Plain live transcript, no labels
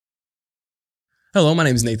Hello, my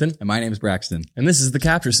name is Nathan. And my name is Braxton. And this is the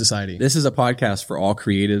Capture Society. This is a podcast for all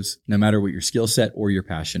creatives, no matter what your skill set or your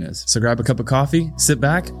passion is. So grab a cup of coffee, sit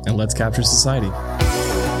back, and let's capture society.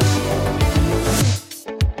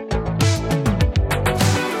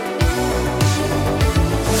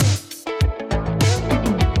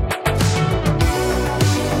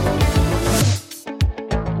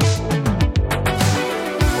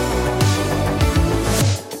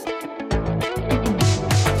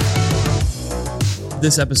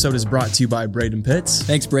 This episode is brought to you by Braden Pitts.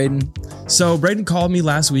 Thanks, Braden. So Braden called me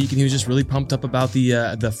last week and he was just really pumped up about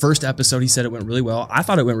the first episode. He said it went really well. I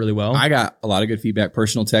thought it went really well. I got a lot of good feedback,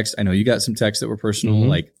 personal text. I know you got some texts that were personal.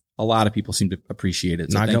 Like a lot of people seem to appreciate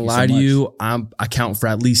it. So Not gonna lie to you, I count for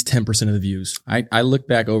at least 10% of the views. I look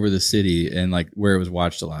back over the city and like where it was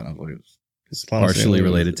watched a lot. And I was like, it's partially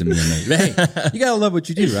related to me and Nate. Hey, you gotta love what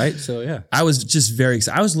you do, right? So yeah, I was just very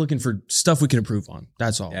excited. I was looking for stuff we can improve on.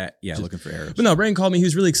 That's all. Yeah, looking for errors. But no, Braden called me. He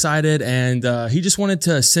was really excited and he just wanted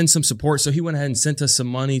to send some support. So he went ahead and sent us some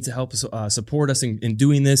money to help us support us in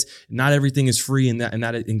doing this. Not everything is free, and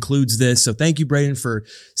that it includes this. So thank you, Braden, for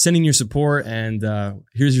sending your support. And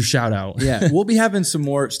here's your shout out. Yeah, we'll be having some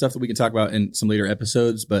more stuff that we can talk about in some later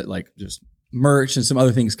episodes, but like just merch and some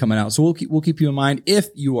other things coming out. So we'll keep you in mind if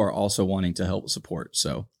you are also wanting to help support.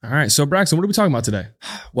 So, all right. So Braxton, what are we talking about today?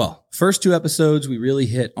 Well, first two episodes, we really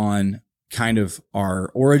hit on kind of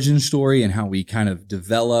our origin story and how we kind of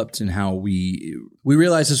developed and how we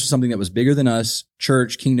realized this was something that was bigger than us,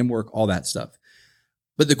 church, kingdom work, all that stuff.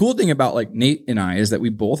 But the cool thing about like Nate and I is that we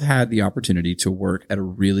both had the opportunity to work at a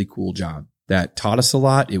really cool job that taught us a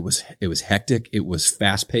lot. It was hectic. It was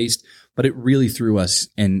fast paced, but it really threw us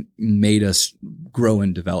and made us grow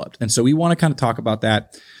and develop. And so we want to kind of talk about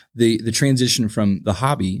that, the transition from the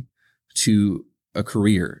hobby to a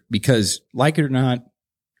career, because like it or not,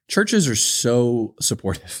 churches are so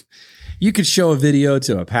supportive. You could show a video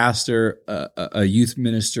to a pastor, a youth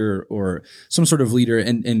minister, or some sort of leader,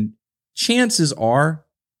 and chances are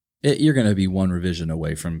you're going to be one revision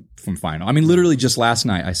away from final. I mean, literally just last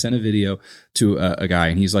night, I sent a video to a guy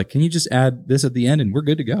and he's like, can you just add this at the end and we're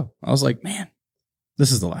good to go? I was like, man,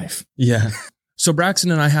 this is the life. Yeah. So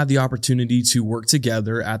Braxton and I had the opportunity to work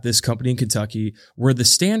together at this company in Kentucky where the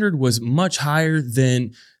standard was much higher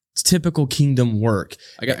than typical kingdom work.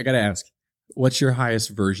 I got to ask, what's your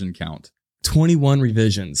highest version count? 21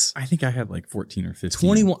 revisions. I think I had like 14 or 15.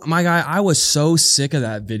 21. My guy, I was so sick of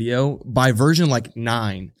that video by version like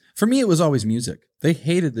 9. For me, it was always music. They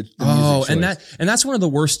hated the music choice. and that's one of the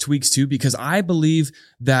worst tweaks too, because I believe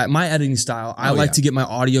that my editing style, I like to get my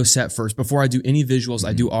audio set first before I do any visuals.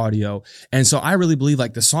 I do audio. And so I really believe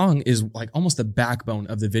like the song is like almost the backbone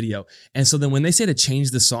of the video. And so then when they say to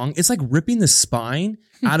change the song, it's like ripping the spine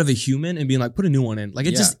out of a human and being like, put a new one in. Like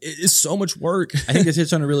it's so much work. I think this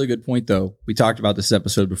hits on a really good point though. We talked about this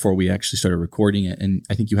episode before we actually started recording it. And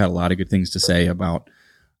I think you had a lot of good things to say about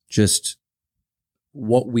just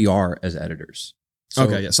what we are as editors. So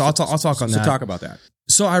I'll talk on that. So talk about that.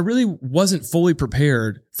 So I really wasn't fully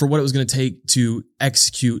prepared for what it was going to take to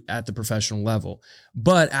execute at the professional level.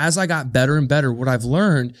 But as I got better and better, what I've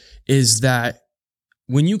learned is that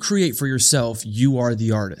when you create for yourself, you are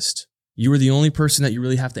the artist. You are the only person that you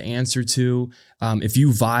really have to answer to. If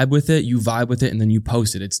you vibe with it, and then you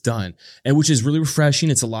post it. It's done. And which is really refreshing.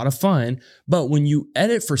 It's a lot of fun. But when you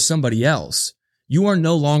edit for somebody else, you are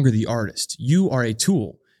no longer the artist. You are a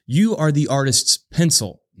tool. You are the artist's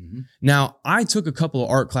pencil. Mm-hmm. Now, I took a couple of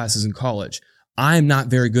art classes in college. I'm not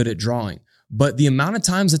very good at drawing, but the amount of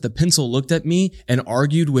times that the pencil looked at me and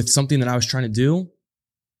argued with something that I was trying to do,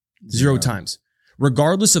 zero times.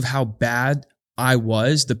 Regardless of how bad I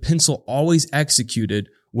was, the pencil always executed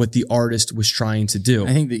what the artist was trying to do.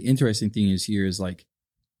 I think the interesting thing is here is like,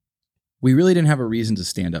 we really didn't have a reason to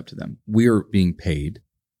stand up to them. We were being paid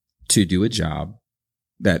to do a job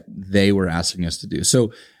that they were asking us to do.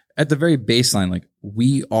 So at the very baseline, like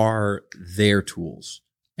we are their tools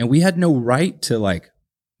and we had no right to like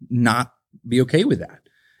not be okay with that.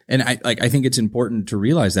 And I think it's important to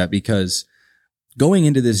realize that, because going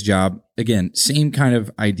into this job, again, same kind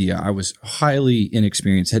of idea. I was highly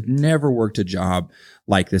inexperienced, had never worked a job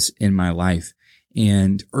like this in my life.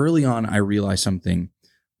 And early on, I realized something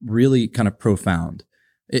really kind of profound.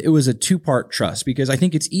 It was a two-part trust, because I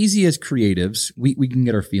think it's easy as creatives. We can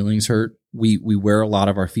get our feelings hurt. We wear a lot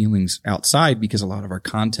of our feelings outside because a lot of our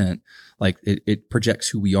content, like it projects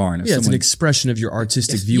who we are. And if it's an expression of your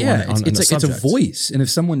artistic view on the subject. It's a voice. And if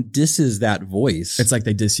someone disses that voice, it's like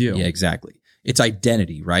they diss you. Yeah, exactly. It's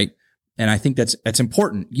identity, right? And I think that's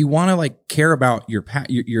important. You want to like care about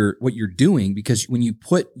your what you're doing, because when you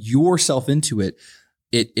put yourself into it,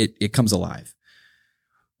 it comes alive.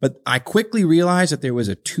 But I quickly realized that there was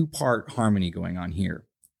a 2-part harmony going on here.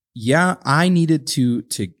 Yeah, I needed to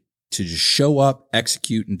just show up,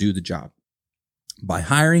 execute, and do the job. By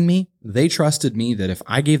hiring me, they trusted me that if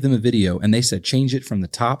I gave them a video and they said, change it from the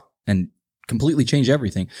top and completely change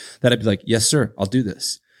everything, that I'd be like, yes, sir, I'll do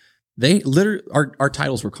this. They literally, our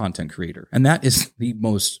titles were content creator. And that is the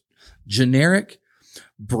most generic,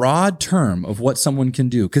 broad term of what someone can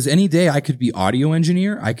do. Because any day I could be audio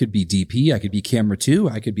engineer, I could be DP, I could be camera 2,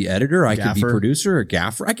 I could be editor, I could be producer or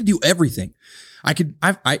gaffer. I could do everything. I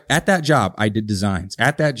at that job, I did designs.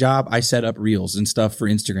 At that job, I set up reels and stuff for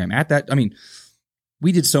Instagram.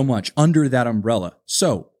 We did so much under that umbrella.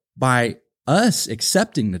 So by us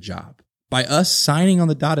accepting the job, by us signing on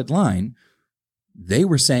the dotted line, they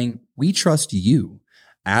were saying, we trust you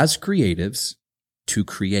as creatives to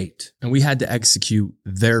create. And we had to execute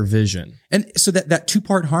their vision. And so that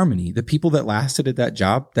 2-part harmony, the people that lasted at that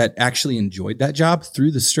job, that actually enjoyed that job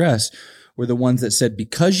through the stress, were the ones that said,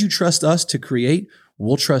 because you trust us to create,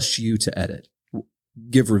 we'll trust you to edit.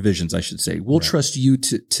 Give revisions, I should say. We'll trust you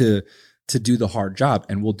to do the hard job,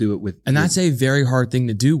 and we'll do it with. And that's a very hard thing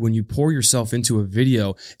to do when you pour yourself into a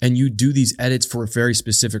video and you do these edits for a very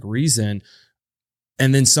specific reason.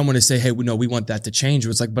 And then someone to say, hey, no, we want that to change.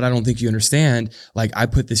 It's like, but I don't think you understand. Like, I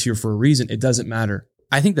put this here for a reason. It doesn't matter.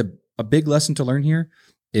 I think a big lesson to learn here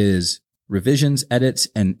is revisions, edits,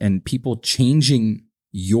 and people changing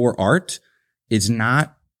your art is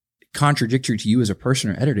not contradictory to you as a person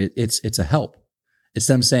or editor. It's a help. It's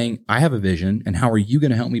them saying, I have a vision, and how are you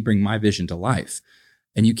going to help me bring my vision to life?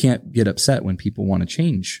 And you can't get upset when people want to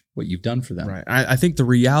change what you've done for them. Right. I think the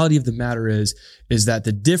reality of the matter is that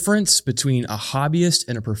the difference between a hobbyist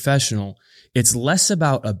and a professional, it's less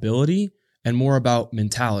about ability and more about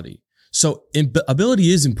mentality. So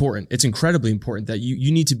ability is important. It's incredibly important that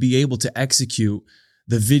you need to be able to execute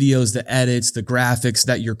the videos, the edits, the graphics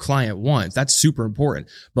that your client wants. That's super important.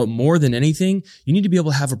 But more than anything, you need to be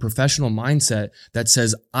able to have a professional mindset that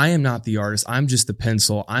says, I am not the artist. I'm just the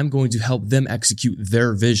pencil. I'm going to help them execute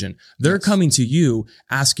their vision. They're coming to you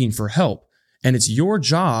asking for help, and it's your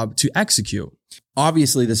job to execute.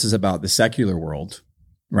 Obviously, this is about the secular world,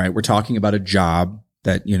 right? We're talking about a job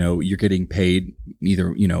that, you're getting paid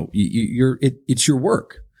either, it's your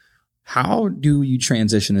work. How do you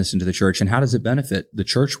transition this into the church, and how does it benefit the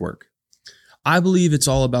church work? I believe it's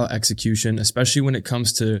all about execution, especially when it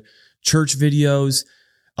comes to church videos.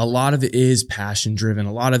 A lot of it is passion driven.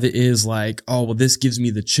 A lot of it is like, oh, well, this gives me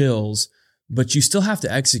the chills, but you still have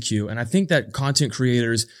to execute. And I think that content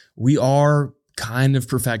creators, we are kind of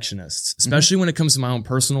perfectionists, especially when it comes to my own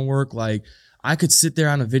personal work. Like, I could sit there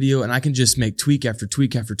on a video and I can just make tweak after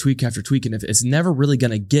tweak after tweak after tweak. And if it's never really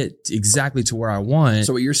going to get exactly to where I want.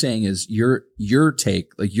 So what you're saying is your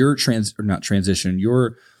take, like your not transition,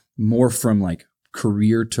 your more from like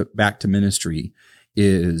career to back to ministry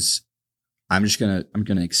is I'm going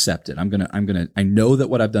to accept it. I know that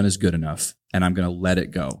what I've done is good enough, and I'm going to let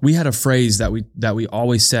it go. We had a phrase that we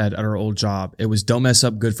always said at our old job. It was, don't mess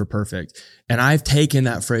up good for perfect. And I've taken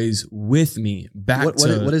that phrase with me back what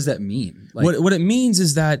does that mean? Like, what it means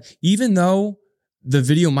is that even though the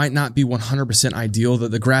video might not be 100% ideal,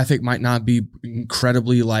 that the graphic might not be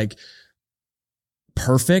incredibly like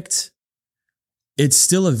perfect, it's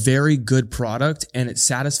still a very good product, and it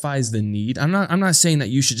satisfies the need. I'm not saying that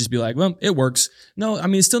you should just be like, well, it works. No, I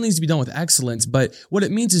mean, it still needs to be done with excellence, but what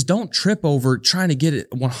it means is don't trip over trying to get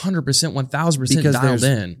it 100%, 1000% dialed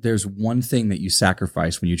in. There's one thing that you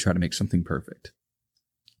sacrifice when you try to make something perfect.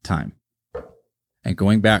 Time. And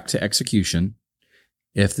going back to execution,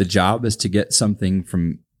 if the job is to get something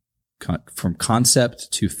from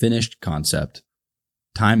concept to finished concept,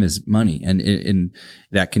 time is money, and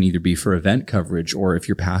that can either be for event coverage or if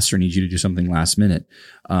your pastor needs you to do something last minute.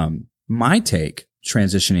 My take,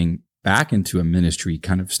 transitioning back into a ministry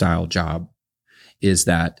kind of style job, is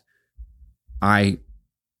that I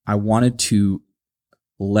wanted to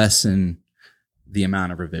lessen the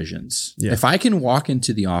amount of revisions. Yeah. If I can walk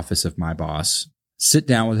into the office of my boss, sit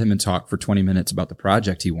down with him and talk for 20 minutes about the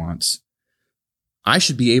project he wants, I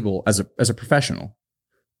should be able, as a professional,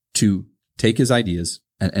 to take his ideas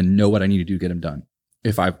and know what I need to do to get them done.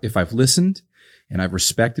 If I've listened and I've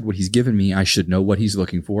respected what he's given me, I should know what he's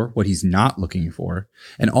looking for, what he's not looking for,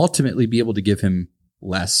 and ultimately be able to give him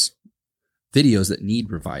less videos that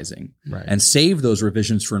need revising, right, and save those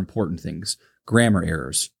revisions for important things. Grammar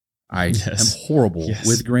errors. I am horrible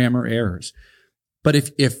with grammar errors. But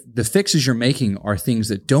if the fixes you're making are things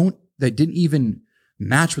that didn't even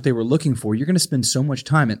match what they were looking for, you're going to spend so much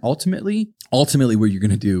time. And ultimately what you're going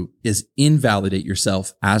to do is invalidate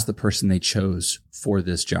yourself as the person they chose for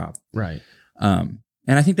this job. Right. And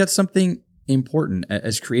I think that's something important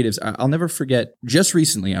as creatives. I'll never forget, just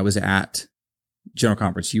recently I was at General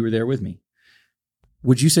Conference. You were there with me.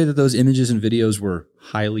 Would you say that those images and videos were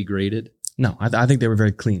highly graded? No, I think they were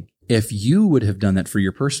very clean. If you would have done that for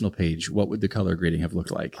your personal page, what would the color grading have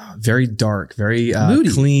looked like? Very dark, very Moody.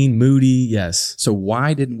 clean, moody. Yes. So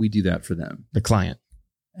why didn't we do that for them? The client.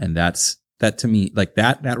 And that to me, like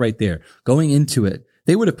that right there, going into it,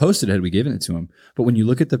 they would have posted it had we given it to them. But when you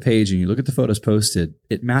look at the page and you look at the photos posted,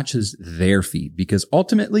 it matches their feed, because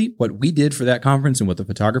ultimately what we did for that conference and what the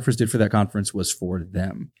photographers did for that conference was for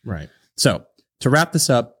them. Right. So to wrap this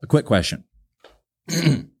up, a quick question.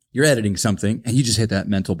 You're editing something and you just hit that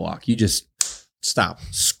mental block. You just stop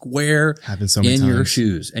square Happens so many in times. your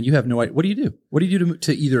shoes and you have no idea. What do you do? What do you do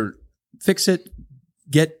to either fix it,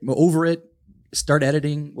 get over it, start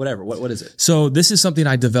editing, whatever? What is it? So this is something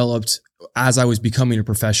I developed as I was becoming a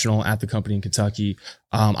professional at the company in Kentucky.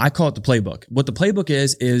 I call it the playbook. What the playbook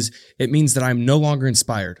is it means that I'm no longer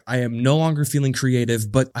inspired. I am no longer feeling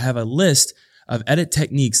creative, but I have a list of edit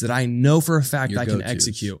techniques that I know for a fact I can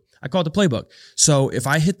execute. I call it the playbook. So if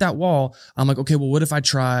I hit that wall, I'm like, okay, well, what if I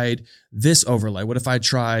tried this overlay? What if I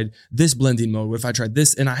tried this blending mode? What if I tried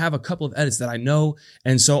this? And I have a couple of edits that I know.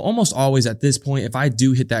 And so almost always at this point, if I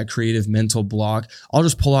do hit that creative mental block, I'll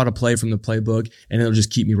just pull out a play from the playbook and it'll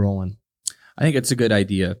just keep me rolling. I think it's a good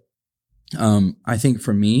idea. I think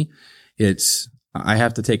for me, I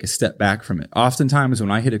have to take a step back from it. Oftentimes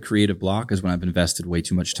when I hit a creative block is when I've invested way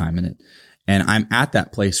too much time in it. And I'm at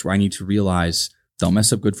that place where I need to realize don't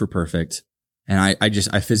mess up good for perfect. And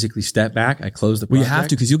I physically step back. I close the project. Well, you have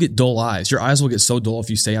to, because you'll get dull eyes. Your eyes will get so dull if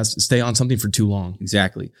you stay on something for too long.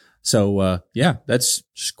 Exactly. So, that's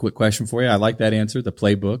just a quick question for you. I like that answer. The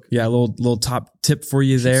playbook. Yeah. A little top tip for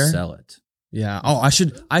you there. Sell it. Yeah. Oh, I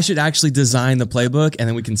should actually design the playbook and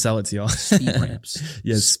then we can sell it to y'all. Speed ramps.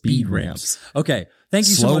 Yes. Speed ramps. Okay. Thank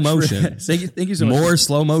you slow so much. Motion. Thank you so much. More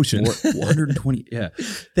slow motion. 120. Yeah.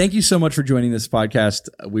 Thank you so much for joining this podcast.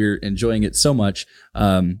 We're enjoying it so much.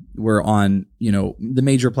 We're on, the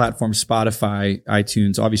major platforms, Spotify,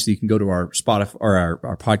 iTunes. Obviously you can go to our Spotify or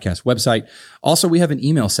our podcast website. Also, we have an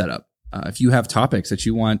email set up. If you have topics that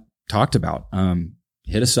you want talked about,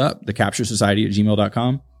 hit us up,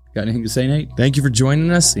 thecapturesociety@gmail.com. Got anything to say, Nate? Thank you for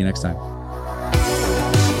joining us. See you next time.